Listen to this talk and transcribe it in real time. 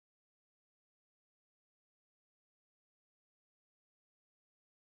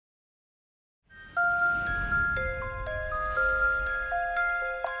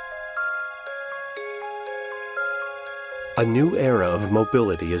A new era of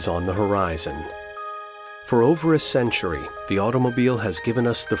mobility is on the horizon. For over a century, the automobile has given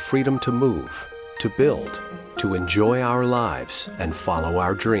us the freedom to move, to build, to enjoy our lives and follow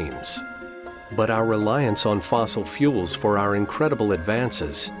our dreams. But our reliance on fossil fuels for our incredible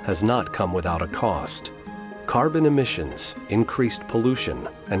advances has not come without a cost. Carbon emissions, increased pollution,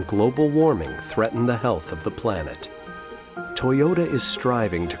 and global warming threaten the health of the planet. Toyota is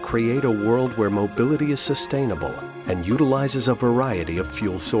striving to create a world where mobility is sustainable and utilizes a variety of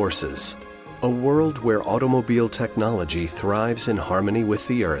fuel sources. A world where automobile technology thrives in harmony with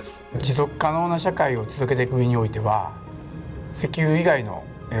the earth. 持続可能な社会を続けていく上においては、石油以外の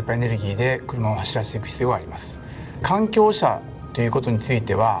エネルギーで車を走らせていく必要があります。環境車ということについ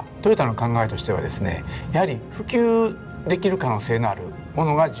ては、トヨタの考えとしてはですね、やはり普及できる可能性のあるも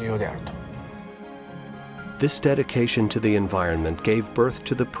のが重要であると。This dedication to the environment gave birth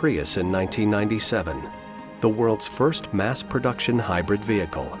to the Prius in 1997, the world's first mass-production hybrid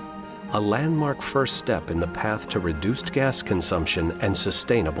vehicle, a landmark first step in the path to reduced gas consumption and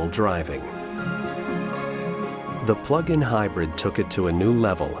sustainable driving. The plug-in hybrid took it to a new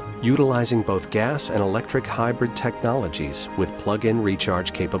level, utilizing both gas and electric hybrid technologies with plug-in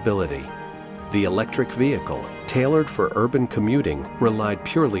recharge capability. The electric vehicle, tailored for urban commuting, relied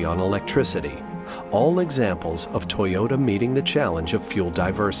purely on electricity, all examples of Toyota meeting the challenge of fuel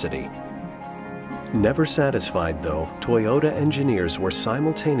diversity. Never satisfied, though, Toyota engineers were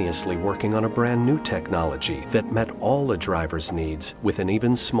simultaneously working on a brand new technology that met all a driver's needs with an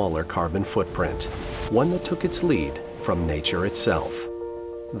even smaller carbon footprint, one that took its lead from nature itself,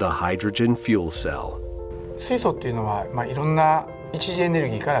 the hydrogen fuel cell. 水素っていうのは、いろんな一次エネル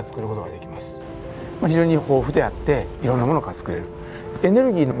ギーから作ることができます。非常に豊富であって、いろんなものから作れる。エネ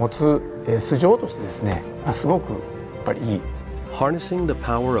ルギーの持つ素性としてですね、すごくやっぱりいい。Harnessing the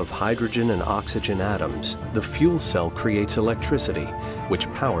power of hydrogen and oxygen atoms, the fuel cell creates electricity, which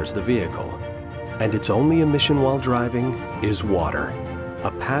powers the vehicle. And its only emission while driving is water,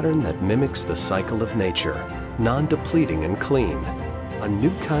 a pattern that mimics the cycle of nature, non-depleting and clean. A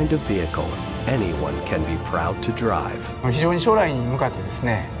new kind of vehicle anyone can be proud to drive. 非常に将来に向かってです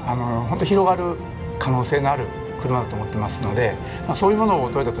ね、本当広がる可能性のある車だと思ってますので、そういうものを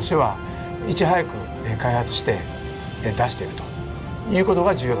トヨタとしてはいち早く開発して出していくということ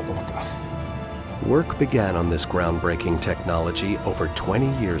が重要だと思っています。Work began on this groundbreaking technology over 20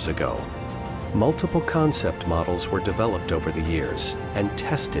 years ago. Multiple concept models were developed over the years and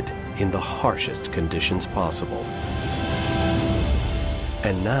tested in the harshest conditions possible.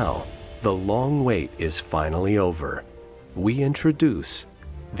 And now, the long wait is finally over. We introduce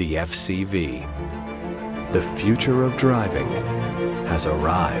the FCV. The future of driving has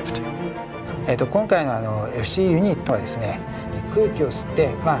arrived. 今回のFC ユニットはですね、空気を吸って、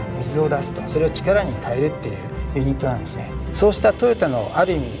水を出すと、それを力に変えるっていうユニットなんですね。そうしたトヨタのあ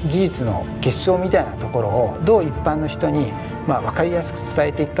る意味技術の結晶みたいなところをどう一般の人に分かりやすく伝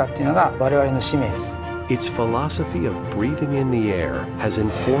えていくかっていうのが我々の使命です。Its philosophy of breathing in the air has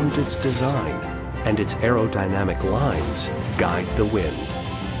informed its design, and its aerodynamic lines guide the wind.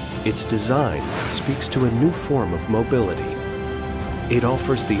 Its design speaks to a new form of mobility. It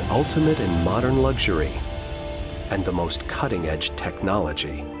offers the ultimate in modern luxury and the most cutting-edge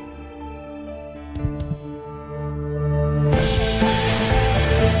technology.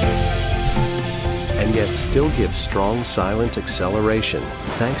 And yet still gives strong silent acceleration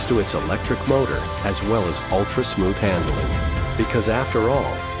thanks to its electric motor as well as ultra-smooth handling. Because after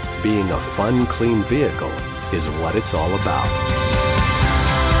all, being a fun, clean vehicle is what it's all about.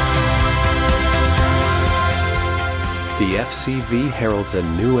 The FCV heralds a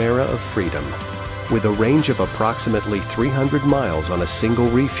new era of freedom, with a range of approximately 300 miles on a single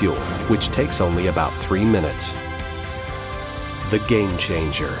refuel, which takes only about 3 minutes. The game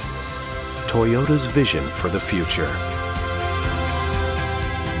changer. Toyota's vision for the future.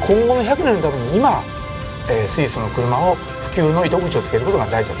 今後の100年のために今、水素の車を普及の糸口をつけることが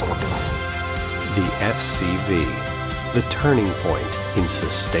大事だと思っています。The FCV, the turning point in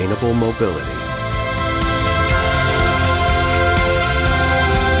sustainable mobility.